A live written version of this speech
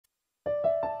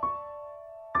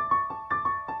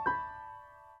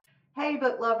Hey,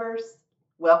 book lovers.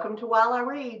 Welcome to While I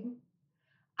Read.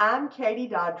 I'm Katie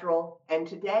Dodrell, and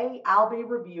today I'll be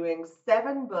reviewing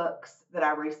 7 books that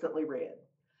I recently read,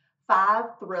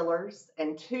 5 thrillers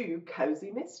and 2 cozy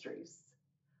mysteries.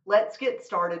 Let's get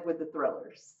started with the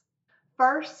thrillers.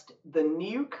 First, The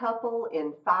New Couple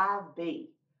in 5B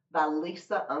by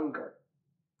Lisa Unger.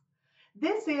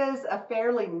 This is a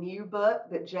fairly new book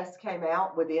that just came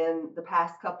out within the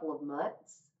past couple of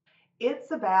months.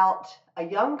 It's about a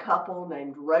young couple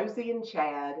named Rosie and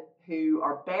Chad who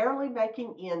are barely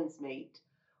making ends meet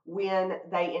when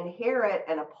they inherit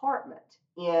an apartment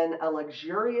in a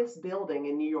luxurious building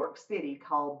in New York City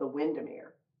called the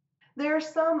Windermere. There are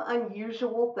some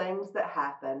unusual things that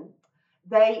happen.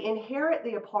 They inherit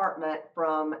the apartment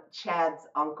from Chad's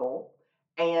uncle,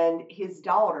 and his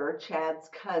daughter, Chad's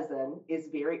cousin, is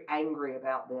very angry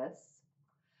about this.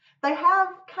 They have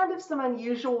kind of some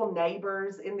unusual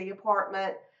neighbors in the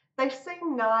apartment. They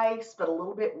seem nice, but a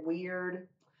little bit weird.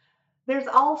 There's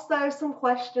also some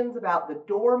questions about the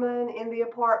doorman in the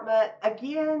apartment.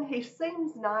 Again, he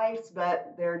seems nice,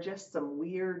 but there are just some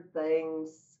weird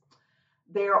things.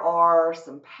 There are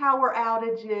some power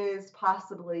outages,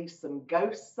 possibly some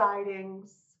ghost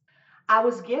sightings. I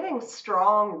was getting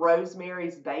strong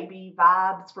Rosemary's Baby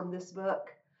vibes from this book.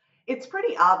 It's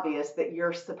pretty obvious that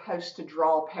you're supposed to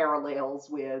draw parallels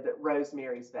with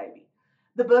Rosemary's Baby.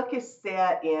 The book is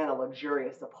set in a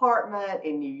luxurious apartment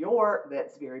in New York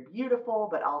that's very beautiful,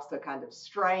 but also kind of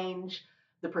strange.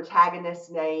 The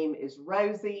protagonist's name is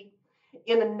Rosie.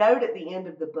 In a note at the end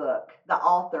of the book, the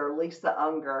author, Lisa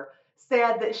Unger,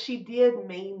 said that she did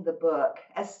mean the book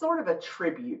as sort of a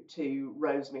tribute to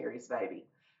Rosemary's Baby.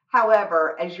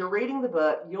 However, as you're reading the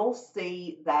book, you'll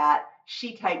see that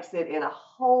she takes it in a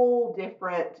whole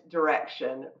different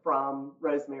direction from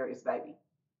Rosemary's Baby.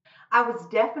 I was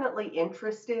definitely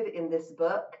interested in this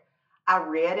book. I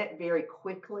read it very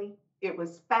quickly. It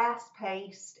was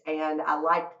fast-paced, and I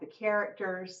liked the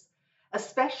characters,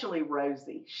 especially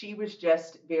Rosie. She was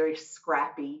just very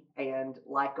scrappy and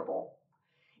likable.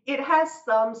 It has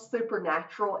some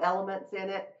supernatural elements in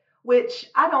it, which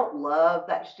I don't love.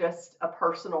 That's just a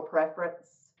personal preference.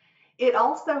 It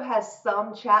also has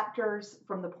some chapters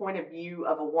from the point of view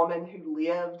of a woman who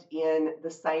lived in the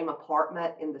same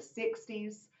apartment in the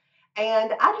 60s.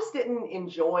 And I just didn't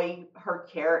enjoy her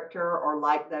character or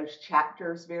like those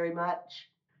chapters very much.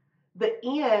 The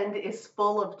end is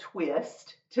full of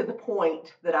twist to the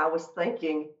point that I was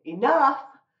thinking, enough,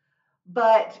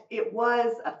 but it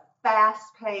was a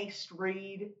fast-paced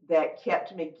read that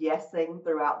kept me guessing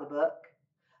throughout the book.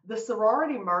 The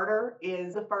Sorority Murder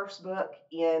is the first book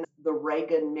in the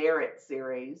Reagan Merritt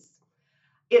series.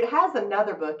 It has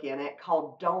another book in it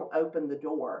called Don't Open the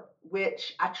Door,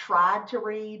 which I tried to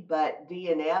read but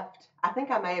DNF'd. I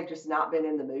think I may have just not been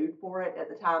in the mood for it at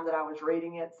the time that I was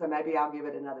reading it, so maybe I'll give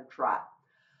it another try.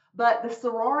 But the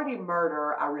Sorority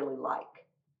Murder I really like.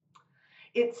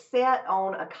 It's set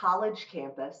on a college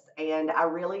campus, and I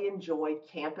really enjoy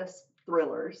campus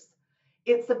thrillers.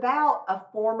 It's about a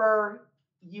former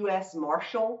U.S.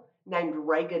 Marshal named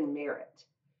Reagan Merritt,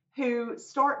 who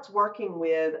starts working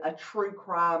with a true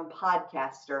crime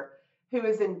podcaster who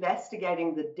is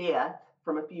investigating the death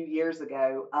from a few years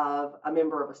ago of a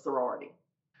member of a sorority.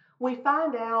 We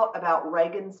find out about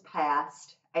Reagan's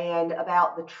past and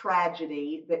about the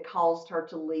tragedy that caused her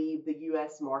to leave the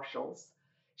U.S. Marshals.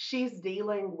 She's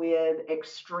dealing with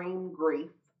extreme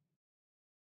grief,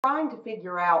 trying to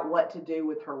figure out what to do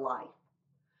with her life.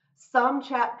 Some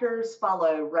chapters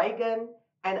follow Reagan,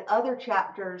 and other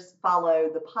chapters follow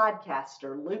the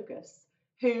podcaster, Lucas,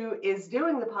 who is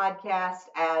doing the podcast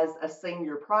as a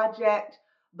senior project,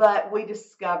 but we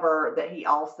discover that he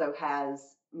also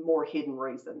has more hidden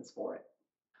reasons for it.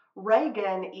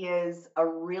 Reagan is a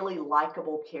really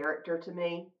likable character to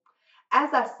me.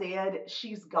 As I said,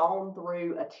 she's gone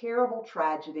through a terrible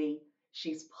tragedy.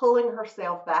 She's pulling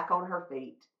herself back on her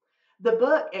feet. The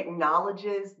book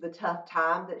acknowledges the tough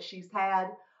time that she's had,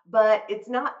 but it's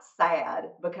not sad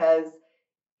because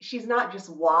she's not just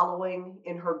wallowing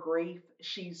in her grief.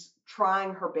 She's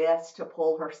trying her best to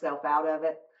pull herself out of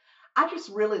it. I just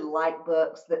really like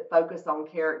books that focus on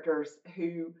characters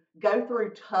who go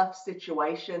through tough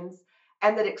situations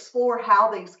and that explore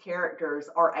how these characters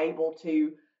are able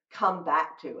to come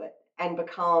back to it and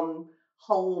become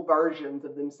whole versions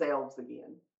of themselves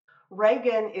again.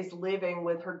 Reagan is living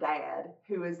with her dad,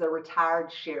 who is a retired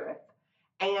sheriff,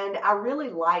 and I really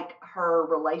like her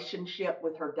relationship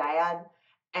with her dad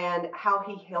and how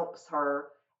he helps her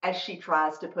as she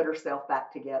tries to put herself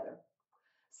back together.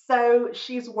 So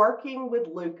she's working with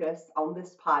Lucas on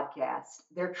this podcast.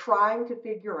 They're trying to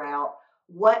figure out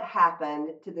what happened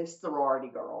to this sorority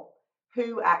girl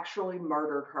who actually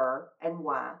murdered her and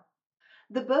why.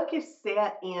 The book is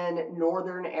set in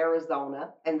northern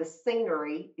Arizona, and the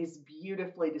scenery is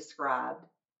beautifully described.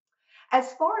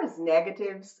 As far as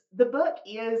negatives, the book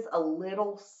is a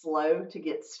little slow to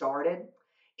get started.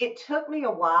 It took me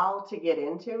a while to get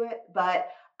into it, but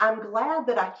I'm glad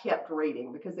that I kept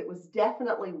reading because it was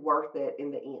definitely worth it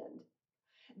in the end.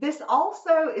 This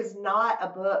also is not a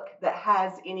book that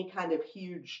has any kind of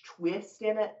huge twist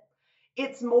in it.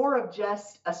 It's more of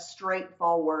just a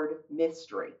straightforward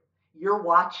mystery. You're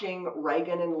watching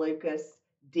Reagan and Lucas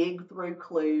dig through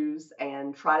clues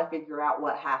and try to figure out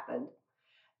what happened.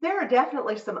 There are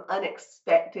definitely some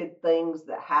unexpected things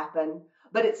that happen,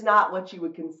 but it's not what you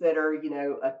would consider,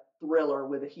 a thriller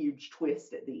with a huge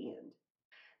twist at the end.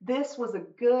 This was a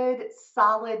good,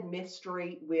 solid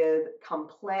mystery with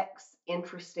complex,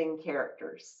 interesting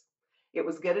characters. It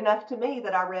was good enough to me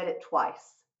that I read it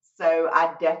twice, so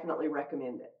I definitely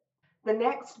recommend it. The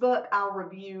next book I'll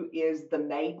review is The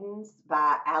Maidens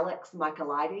by Alex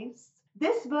Michaelides.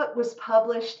 This book was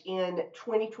published in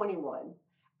 2021,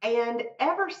 and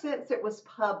ever since it was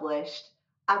published,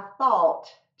 I've thought,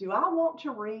 do I want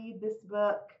to read this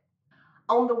book?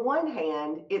 On the one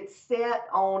hand, it's set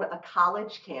on a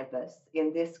college campus,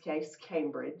 in this case,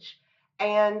 Cambridge,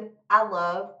 and I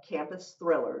love campus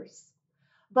thrillers.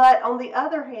 But on the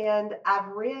other hand, I've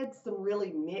read some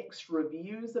really mixed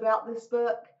reviews about this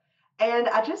book, and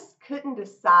I just couldn't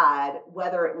decide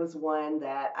whether it was one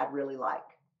that I'd really like.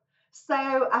 So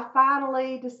I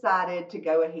finally decided to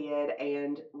go ahead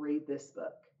and read this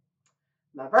book.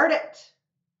 My verdict,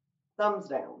 thumbs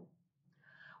down.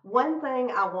 One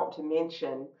thing I want to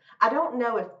mention, I don't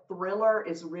know if thriller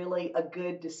is really a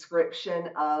good description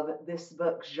of this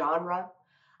book's genre.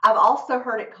 I've also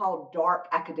heard it called dark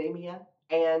academia,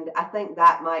 and I think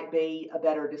that might be a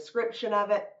better description of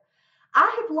it.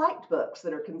 I have liked books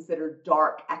that are considered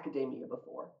dark academia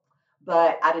before,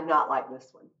 but I did not like this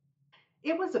one.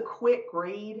 It was a quick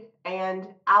read, and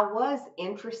I was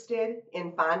interested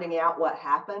in finding out what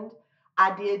happened.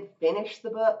 I did finish the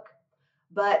book,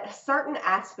 but certain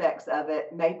aspects of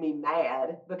it made me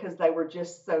mad because they were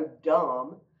just so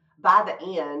dumb. By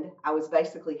the end, I was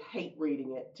basically hate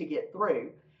reading it to get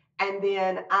through. And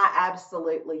then I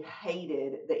absolutely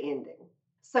hated the ending.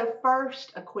 So,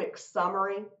 first, a quick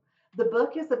summary. The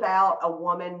book is about a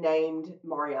woman named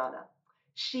Mariana.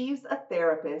 She's a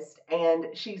therapist and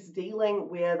she's dealing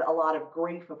with a lot of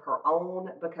grief of her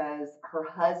own because her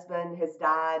husband has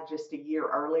died just a year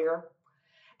earlier.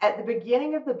 At the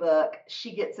beginning of the book,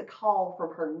 she gets a call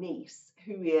from her niece,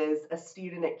 who is a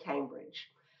student at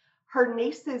Cambridge. Her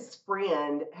niece's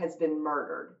friend has been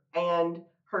murdered, and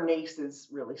her niece is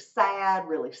really sad,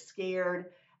 really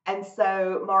scared. And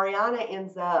so Mariana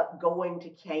ends up going to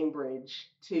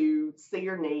Cambridge to see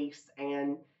her niece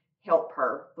and help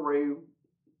her through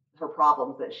her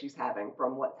problems that she's having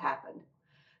from what's happened.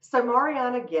 So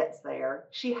Mariana gets there.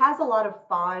 She has a lot of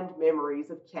fond memories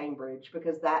of Cambridge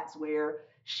because that's where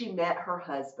she met her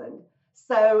husband.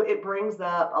 So it brings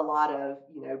up a lot of,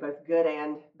 both good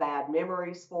and bad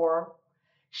memories for her.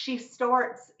 She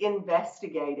starts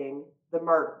investigating the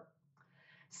murder.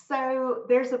 So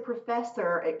there's a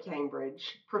professor at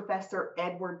Cambridge, Professor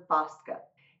Edward Fosca.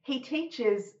 He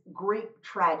teaches Greek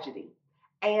tragedy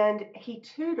and he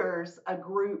tutors a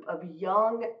group of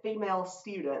young female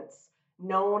students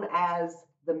known as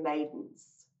the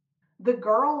Maidens. The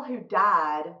girl who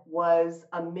died was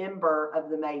a member of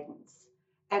the Maidens,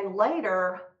 and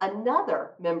later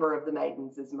another member of the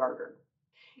Maidens is murdered.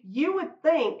 You would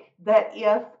think that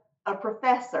if a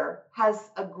professor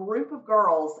has a group of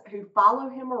girls who follow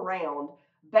him around,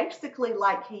 basically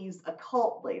like he's a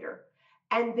cult leader,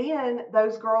 and then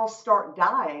those girls start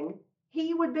dying,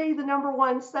 he would be the number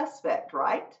one suspect,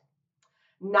 right?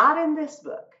 Not in this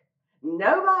book.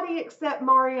 Nobody except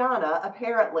Mariana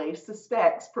apparently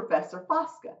suspects Professor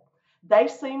Fosca. They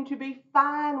seem to be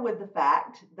fine with the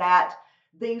fact that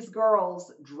these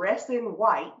girls dress in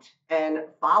white and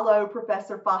follow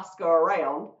Professor Fosca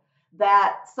around,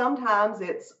 that sometimes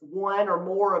it's one or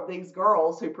more of these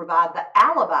girls who provide the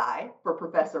alibi for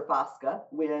Professor Fosca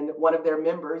when one of their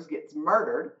members gets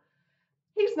murdered.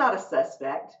 He's not a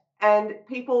suspect, and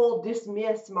people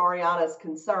dismiss Mariana's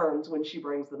concerns when she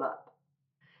brings them up.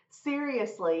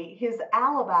 Seriously, his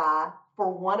alibi for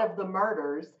one of the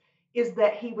murders is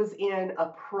that he was in a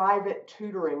private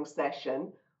tutoring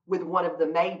session with one of the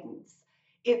maidens.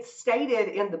 It's stated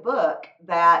in the book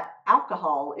that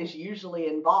alcohol is usually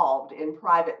involved in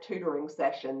private tutoring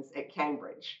sessions at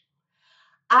Cambridge.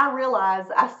 I realize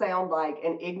I sound like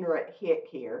an ignorant hick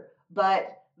here,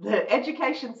 but the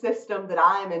education system that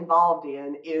I am involved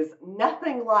in is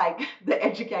nothing like the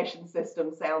education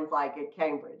system sounds like at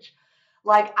Cambridge.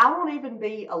 Like, I won't even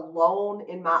be alone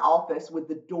in my office with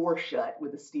the door shut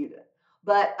with a student.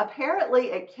 But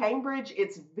apparently at Cambridge,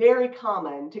 it's very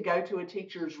common to go to a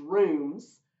teacher's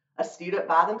rooms, a student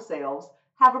by themselves,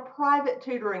 have a private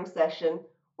tutoring session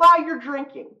while you're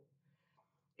drinking.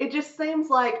 It just seems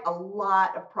like a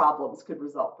lot of problems could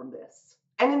result from this.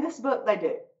 And in this book, they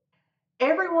do.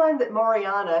 Everyone that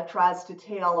Mariana tries to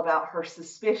tell about her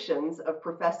suspicions of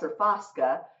Professor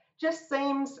Fosca just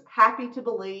seems happy to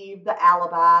believe the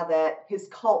alibi that his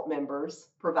cult members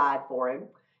provide for him.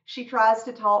 She tries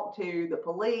to talk to the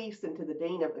police and to the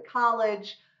dean of the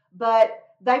college,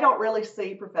 but they don't really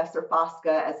see Professor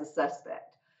Fosca as a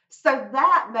suspect. So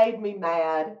that made me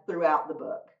mad throughout the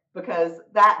book because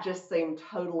that just seemed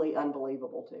totally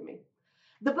unbelievable to me.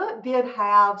 The book did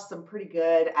have some pretty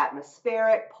good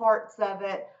atmospheric parts of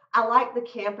it. I like the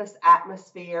campus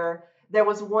atmosphere. There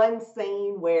was one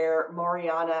scene where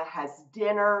Mariana has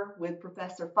dinner with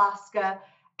Professor Fosca,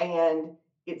 and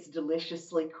it's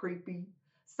deliciously creepy.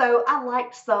 So I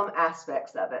liked some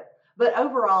aspects of it. But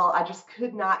overall, I just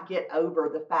could not get over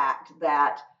the fact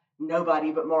that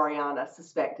nobody but Mariana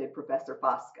suspected Professor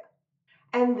Fosca.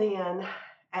 And then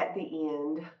at the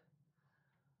end,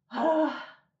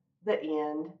 the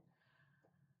end.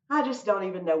 I just don't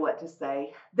even know what to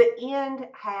say. The end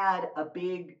had a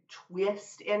big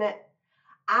twist in it.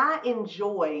 I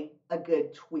enjoy a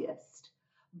good twist,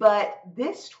 but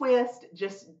this twist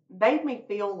just made me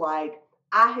feel like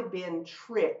I had been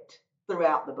tricked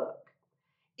throughout the book.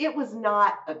 It was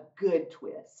not a good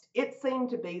twist. It seemed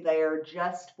to be there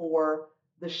just for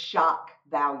the shock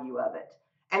value of it,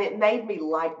 and it made me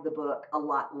like the book a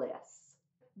lot less.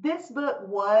 This book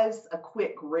was a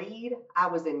quick read. I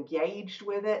was engaged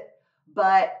with it,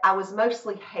 but I was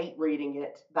mostly hate reading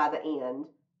it by the end,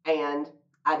 and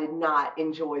I did not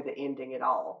enjoy the ending at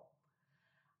all.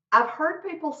 I've heard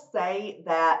people say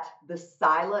that The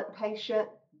Silent Patient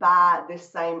by this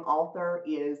same author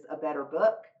is a better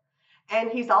book. And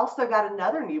he's also got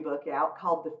another new book out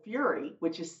called The Fury,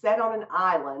 which is set on an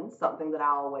island, something that I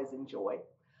always enjoy.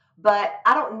 But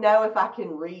I don't know if I can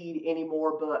read any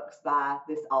more books by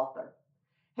this author.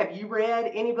 Have you read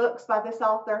any books by this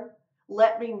author?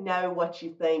 Let me know what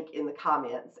you think in the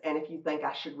comments and if you think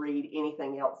I should read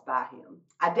anything else by him.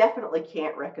 I definitely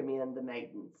can't recommend The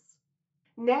Maidens.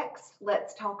 Next,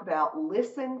 let's talk about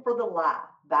Listen for the Lie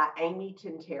by Amy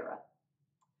Tintera.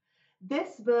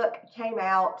 This book came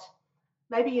out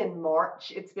maybe in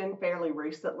March. It's been fairly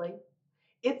recently.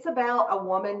 It's about a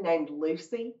woman named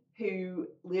Lucy who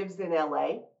lives in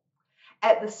LA.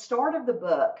 At the start of the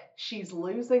book, she's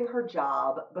losing her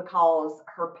job because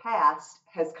her past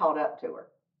has caught up to her.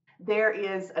 There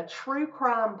is a true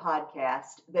crime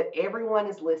podcast that everyone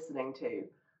is listening to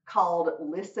called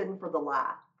Listen for the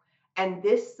Lie. And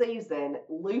this season,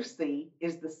 Lucy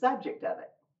is the subject of it.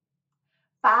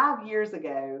 5 years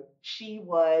ago, she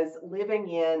was living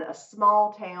in a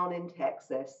small town in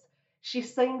Texas. She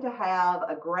seemed to have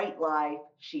a great life.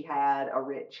 She had a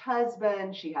rich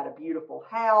husband. She had a beautiful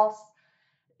house.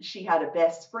 She had a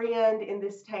best friend in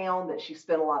this town that she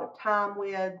spent a lot of time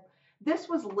with. This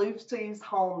was Lucy's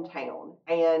hometown,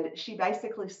 and she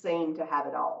basically seemed to have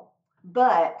it all.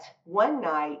 But one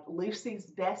night, Lucy's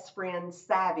best friend,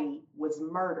 Savvy, was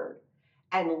murdered,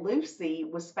 and Lucy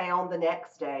was found the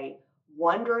next day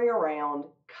wandering around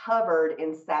covered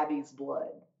in Savvy's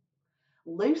blood.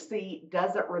 Lucy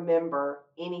doesn't remember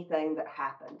anything that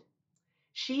happened.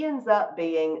 She ends up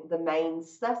being the main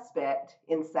suspect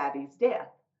in Savvy's death,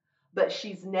 but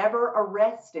she's never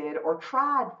arrested or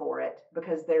tried for it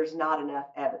because there's not enough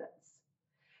evidence.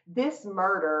 This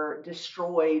murder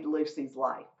destroyed Lucy's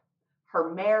life.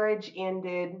 Her marriage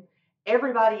ended.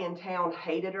 Everybody in town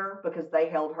hated her because they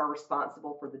held her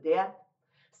responsible for the death.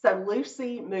 So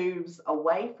Lucy moves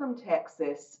away from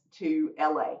Texas to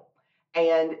LA,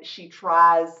 and she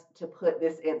tries to put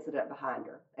this incident behind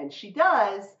her. And she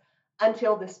does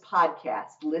until this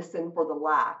podcast, Listen for the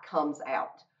Lie, comes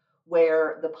out,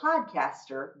 where the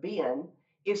podcaster, Ben,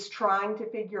 is trying to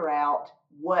figure out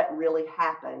what really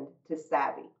happened to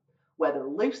Savvy, whether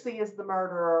Lucy is the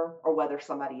murderer or whether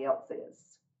somebody else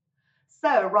is.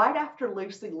 So right after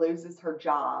Lucy loses her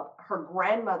job, her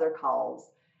grandmother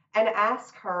calls and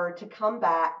asks her to come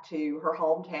back to her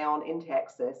hometown in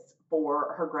Texas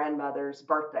for her grandmother's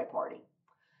birthday party.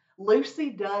 Lucy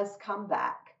does come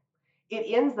back. It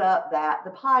ends up that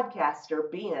the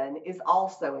podcaster, Ben, is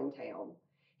also in town.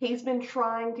 He's been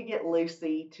trying to get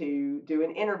Lucy to do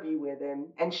an interview with him,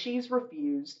 and she's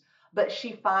refused, but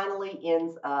she finally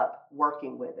ends up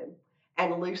working with him.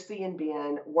 and Lucy and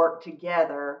Ben work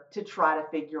together to try to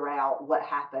figure out what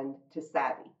happened to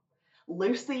Savvy.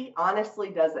 Lucy honestly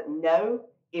doesn't know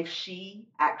if she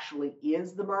actually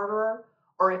is the murderer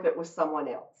or if it was someone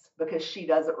else because she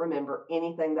doesn't remember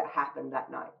anything that happened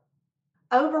that night.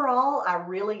 Overall, I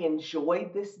really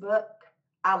enjoyed this book.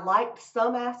 I liked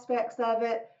some aspects of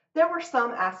it. There were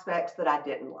some aspects that I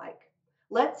didn't like.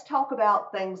 Let's talk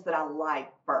about things that I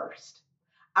liked first.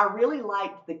 I really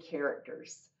liked the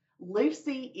characters.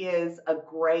 Lucy is a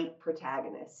great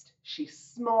protagonist. She's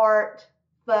smart,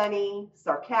 funny,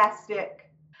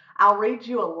 sarcastic. I'll read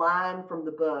you a line from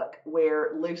the book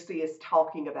where Lucy is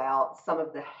talking about some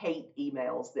of the hate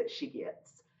emails that she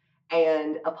gets.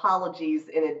 And apologies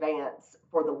in advance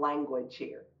for the language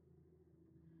here.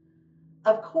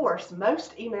 Of course,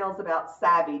 most emails about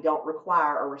Savvy don't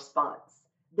require a response.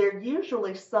 They're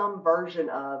usually some version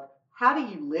of, "How do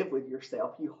you live with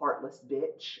yourself, you heartless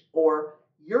bitch?" or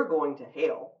 "You're going to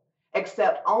hell,"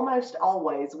 except almost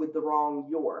always with the wrong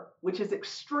 "your," which is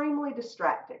extremely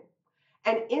distracting.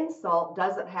 An insult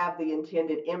doesn't have the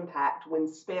intended impact when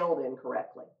spelled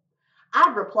incorrectly.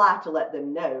 I'd reply to let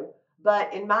them know,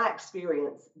 but in my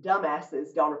experience,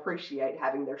 dumbasses don't appreciate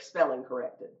having their spelling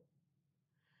corrected.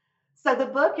 So the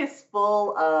book is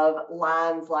full of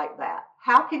lines like that.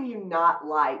 How can you not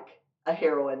like a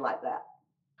heroine like that?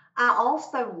 I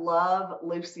also love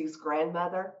Lucy's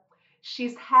grandmother.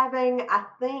 She's having, I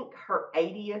think, her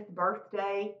 80th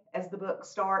birthday as the book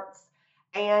starts.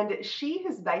 And she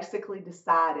has basically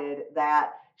decided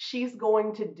that she's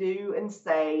going to do and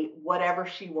say whatever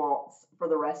she wants for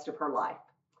the rest of her life.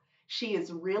 She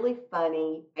is really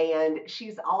funny, and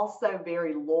she's also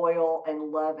very loyal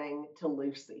and loving to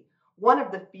Lucy. One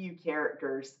of the few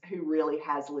characters who really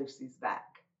has Lucy's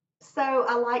back. So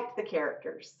I liked the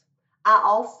characters. I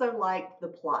also liked the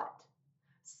plot.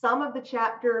 Some of the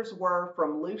chapters were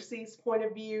from Lucy's point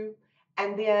of view,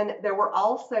 and then there were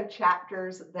also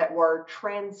chapters that were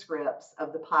transcripts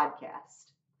of the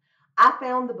podcast. I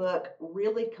found the book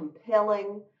really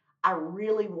compelling. I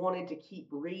really wanted to keep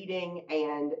reading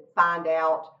and find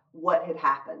out what had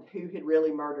happened, who had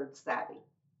really murdered Savvy.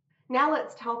 Now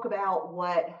let's talk about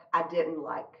what I didn't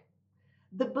like.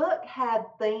 The book had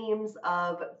themes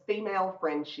of female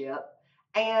friendship,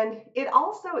 and it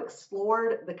also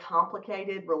explored the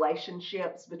complicated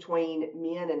relationships between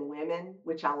men and women,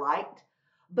 which I liked.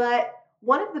 But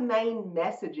one of the main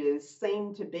messages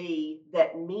seemed to be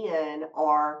that men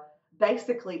are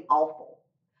basically awful.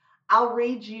 I'll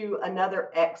read you another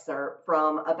excerpt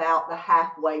from about the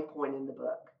halfway point in the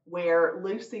book, where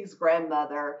Lucy's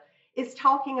grandmother is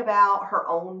talking about her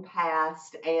own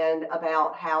past and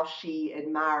about how she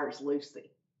admires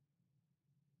Lucy.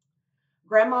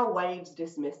 Grandma waves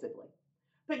dismissively.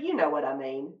 "But you know what I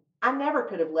mean. I never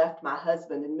could have left my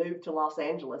husband and moved to Los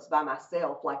Angeles by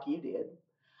myself like you did.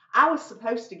 I was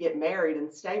supposed to get married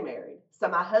and stay married so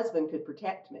my husband could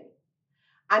protect me.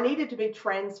 I needed to be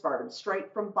transferred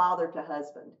straight from father to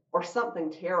husband, or something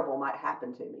terrible might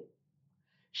happen to me."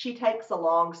 She takes a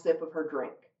long sip of her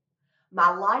drink.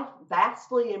 "My life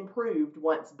vastly improved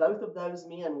once both of those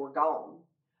men were gone.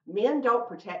 Men don't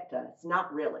protect us,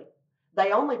 not really.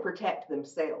 They only protect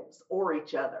themselves or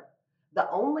each other. The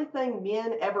only thing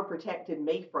men ever protected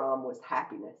me from was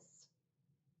happiness."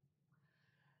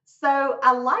 So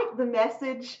I like the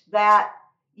message that,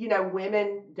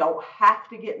 women don't have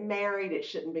to get married. It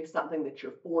shouldn't be something that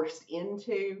you're forced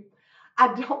into.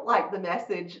 I don't like the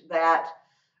message that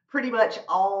pretty much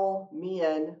all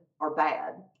men are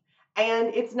bad. And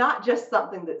it's not just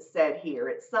something that's said here.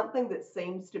 It's something that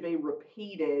seems to be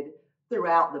repeated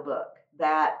throughout the book,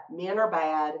 that men are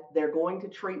bad. They're going to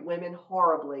treat women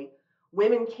horribly.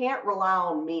 Women can't rely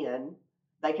on men.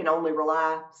 They can only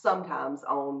rely sometimes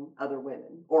on other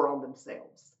women or on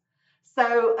themselves.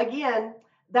 So again,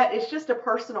 that is just a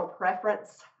personal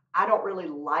preference. I don't really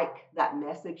like that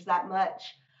message that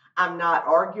much. I'm not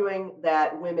arguing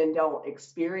that women don't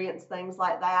experience things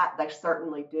like that. They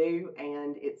certainly do,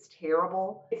 and it's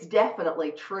terrible. It's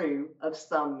definitely true of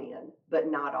some men, but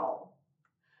not all.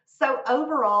 So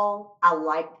overall, I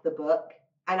liked the book,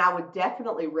 and I would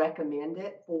definitely recommend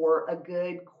it for a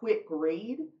good, quick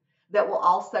read that will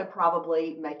also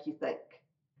probably make you think.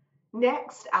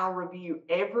 Next, I'll review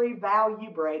Every Vow You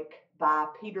Break by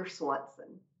Peter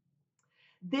Swanson.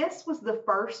 This was the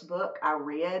first book I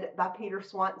read by Peter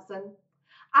Swanson.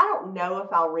 I don't know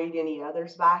if I'll read any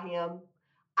others by him.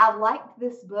 I liked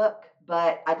this book,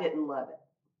 but I didn't love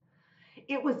it.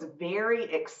 It was very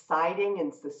exciting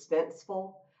and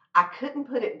suspenseful. I couldn't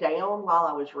put it down while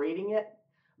I was reading it,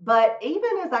 but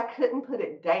even as I couldn't put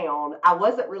it down, I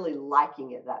wasn't really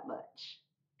liking it that much.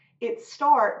 It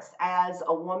starts as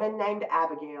a woman named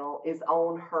Abigail is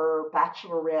on her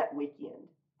bachelorette weekend.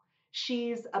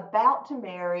 She's about to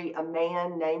marry a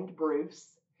man named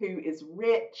Bruce who is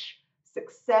rich,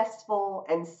 successful,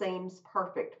 and seems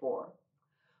perfect for her.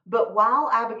 But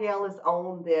while Abigail is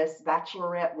on this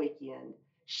bachelorette weekend,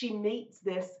 she meets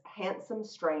this handsome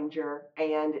stranger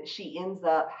and she ends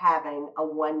up having a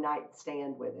one night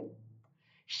stand with him.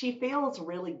 She feels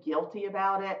really guilty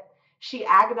about it. She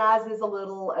agonizes a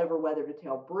little over whether to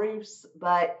tell Bruce,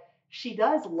 but she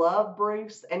does love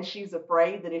Bruce and she's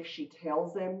afraid that if she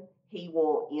tells him, he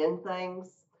will end things.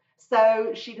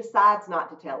 So she decides not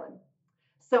to tell him.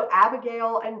 So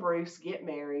Abigail and Bruce get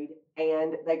married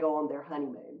and they go on their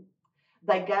honeymoon.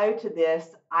 They go to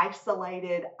this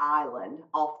isolated island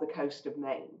off the coast of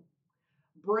Maine.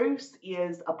 Bruce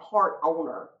is a part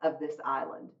owner of this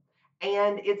island,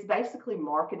 and it's basically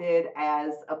marketed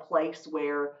as a place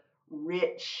where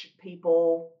rich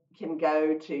people can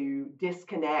go to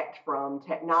disconnect from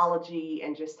technology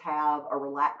and just have a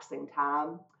relaxing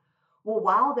time. Well,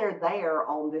 while they're there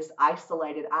on this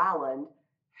isolated island,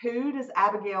 who does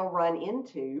Abigail run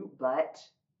into but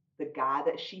the guy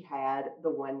that she had the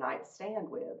one night stand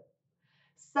with?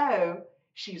 So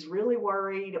she's really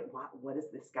worried. What is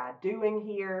this guy doing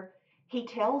here? He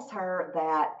tells her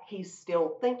that he's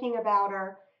still thinking about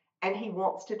her and he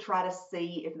wants to try to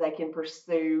see if they can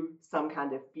pursue some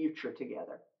kind of future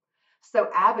together.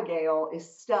 So Abigail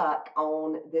is stuck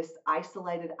on this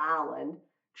isolated island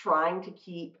trying to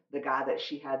keep the guy that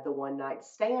she had the one night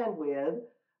stand with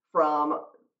from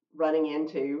running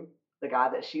into the guy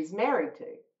that she's married to.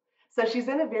 So she's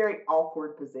in a very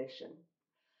awkward position.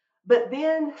 But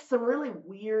then some really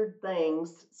weird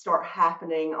things start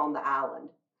happening on the island.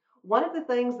 One of the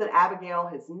things that Abigail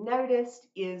has noticed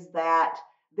is that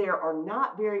there are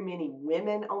not very many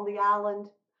women on the island.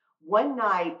 One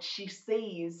night she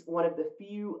sees one of the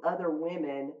few other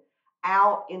women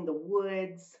out in the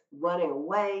woods running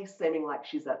away, seeming like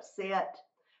she's upset.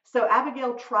 So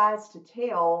Abigail tries to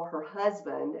tell her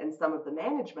husband and some of the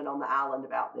management on the island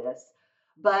about this,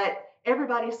 but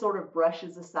everybody sort of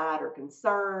brushes aside her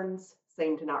concerns,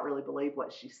 seem to not really believe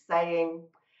what she's saying.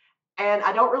 And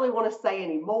I don't really want to say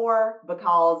any more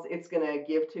because it's going to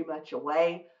give too much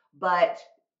away, but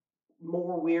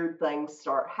more weird things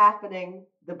start happening.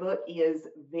 The book is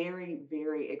very,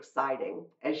 very exciting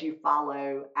as you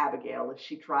follow Abigail as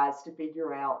she tries to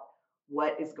figure out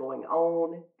what is going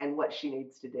on and what she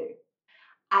needs to do.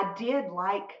 I did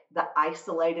like the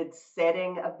isolated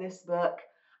setting of this book.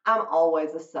 I'm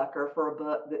always a sucker for a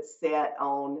book that's set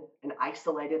on an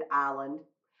isolated island.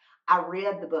 I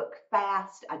read the book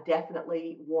fast. I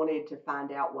definitely wanted to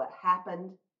find out what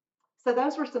happened. So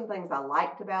those were some things I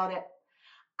liked about it.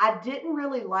 I didn't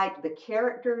really like the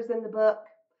characters in the book.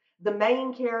 The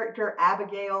main character,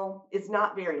 Abigail, is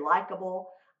not very likable.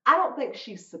 I don't think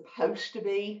she's supposed to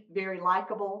be very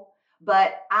likable,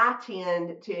 but I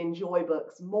tend to enjoy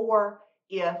books more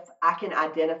if I can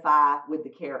identify with the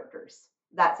characters.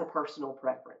 That's a personal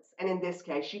preference. And in this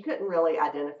case, you couldn't really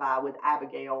identify with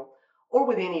Abigail or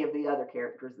with any of the other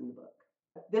characters in the book.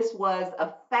 This was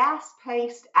a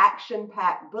fast-paced,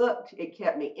 action-packed book. It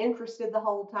kept me interested the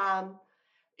whole time.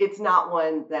 It's not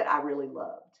one that I really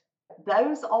loved.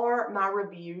 Those are my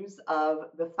reviews of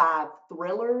the 5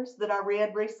 thrillers that I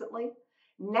read recently.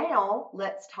 Now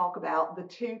let's talk about the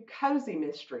 2 cozy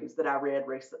mysteries that I read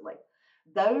recently.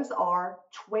 Those are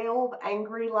 12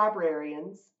 Angry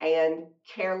Librarians and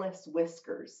Careless,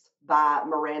 Whiskers by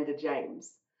Miranda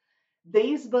James.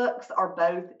 These books are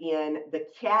both in the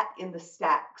Cat in the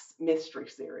Stacks mystery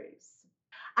series.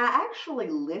 I actually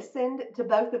listened to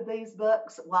both of these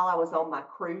books while I was on my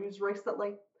cruise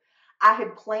recently. I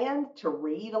had planned to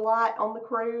read a lot on the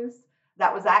cruise.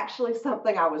 That was actually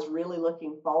something I was really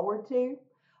looking forward to,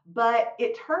 but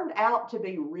it turned out to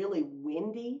be really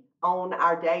windy on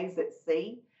our days at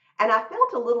sea, and I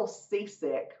felt a little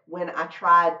seasick when I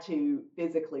tried to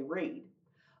physically read.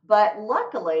 But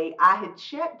luckily, I had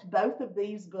checked both of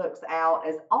these books out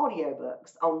as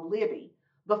audiobooks on Libby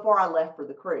before I left for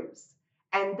the cruise,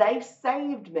 and they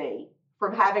saved me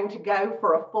from having to go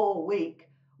for a full week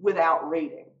without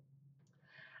reading.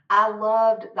 I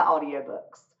loved the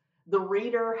audiobooks. The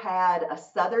reader had a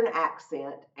Southern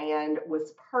accent and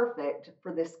was perfect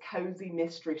for this cozy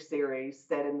mystery series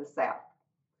set in the South.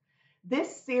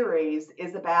 This series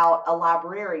is about a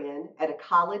librarian at a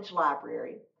college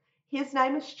library. His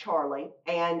name is Charlie,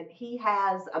 and he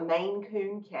has a Maine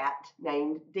Coon cat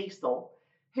named Diesel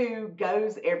who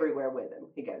goes everywhere with him.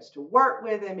 He goes to work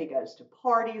with him, he goes to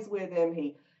parties with him,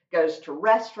 he goes to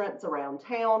restaurants around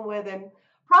town with him,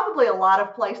 probably a lot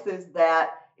of places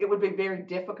that It would be very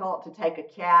difficult to take a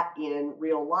cat in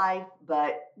real life,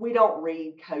 but we don't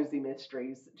read cozy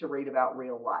mysteries to read about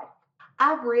real life.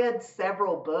 I've read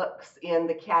several books in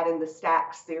the Cat in the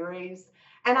Stack series,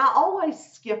 and I always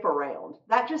skip around.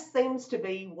 That just seems to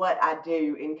be what I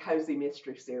do in cozy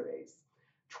mystery series.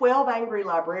 12 Angry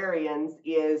Librarians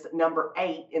is number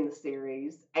 8 in the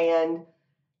series, and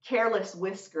Careless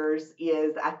Whiskers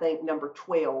is, I think, number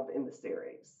 12 in the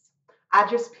series. I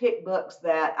just pick books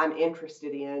that I'm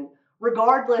interested in,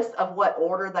 regardless of what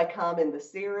order they come in the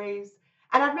series.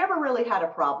 And I've never really had a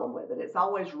problem with it. It's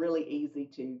always really easy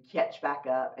to catch back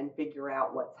up and figure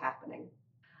out what's happening.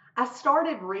 I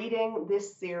started reading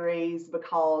this series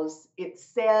because it's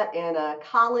set in a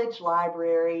college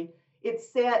library.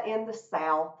 It's set in the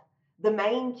South. The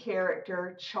main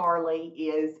character, Charlie,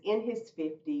 is in his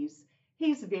 50s.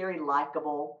 He's very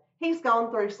likable. He's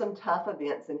gone through some tough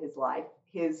events in his life.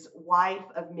 His wife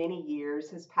of many years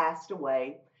has passed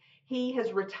away. He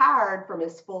has retired from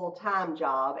his full-time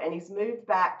job and he's moved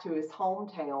back to his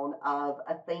hometown of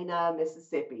Athena,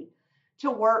 Mississippi, to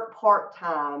work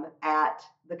part-time at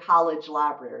the college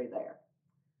library there.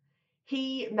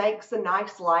 He makes a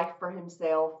nice life for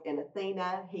himself in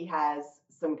Athena. He has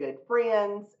some good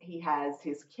friends. He has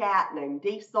his cat named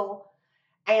Diesel.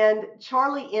 And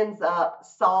Charlie ends up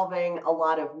solving a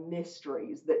lot of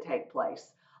mysteries that take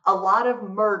place. A lot of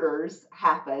murders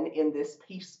happen in this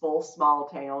peaceful small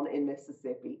town in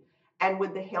Mississippi. And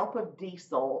with the help of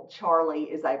Diesel, Charlie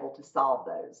is able to solve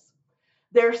those.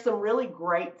 There's some really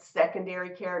great secondary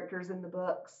characters in the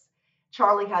books.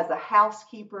 Charlie has a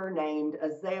housekeeper named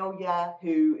Azalea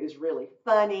who is really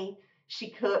funny.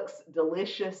 She cooks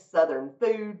delicious Southern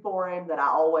food for him that I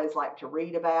always like to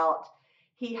read about.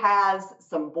 He has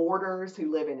some boarders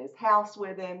who live in his house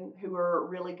with him who are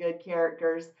really good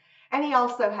characters. And he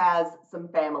also has some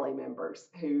family members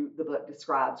who the book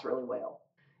describes really well.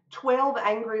 12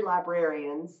 Angry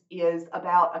Librarians is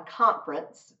about a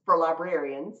conference for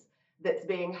librarians that's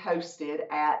being hosted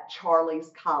at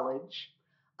Charlie's college.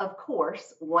 Of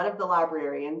course, one of the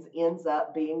librarians ends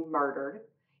up being murdered.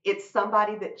 It's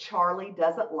somebody that Charlie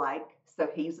doesn't like, so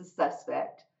he's a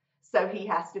suspect. So he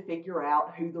has to figure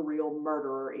out who the real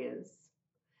murderer is.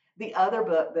 The other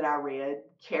book that I read,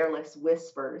 Careless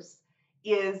Whispers,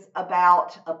 is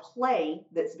about a play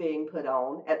that's being put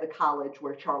on at the college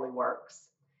where Charlie works.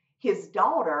 His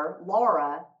daughter,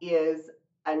 Laura, is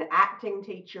an acting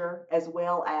teacher as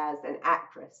well as an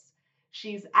actress.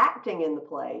 She's acting in the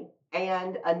play,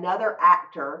 and another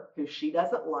actor who she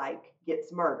doesn't like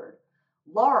gets murdered.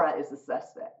 Laura is the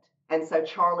suspect, and so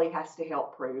Charlie has to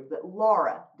help prove that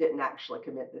Laura didn't actually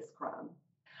commit this crime.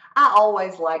 I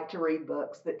always like to read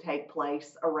books that take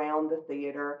place around the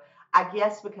theater. I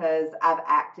guess because I've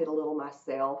acted a little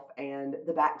myself and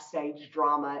the backstage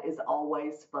drama is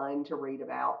always fun to read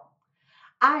about.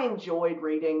 I enjoyed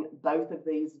reading both of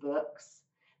these books.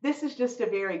 This is just a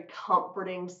very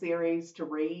comforting series to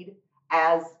read,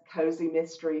 as cozy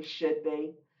mysteries should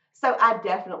be. So I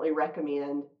definitely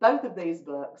recommend both of these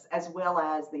books as well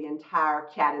as the entire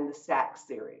Cat in the Stack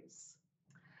series.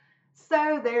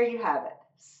 So there you have it,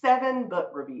 7 book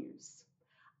reviews.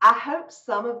 I hope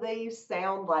some of these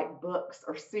sound like books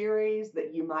or series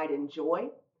that you might enjoy.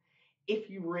 If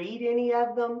you read any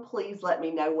of them, please let me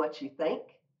know what you think.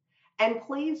 And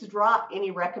please drop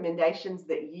any recommendations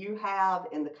that you have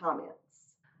in the comments.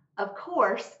 Of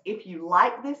course, if you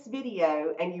like this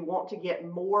video and you want to get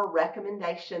more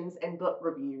recommendations and book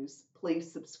reviews,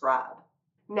 please subscribe.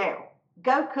 Now,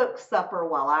 go cook supper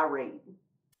while I read.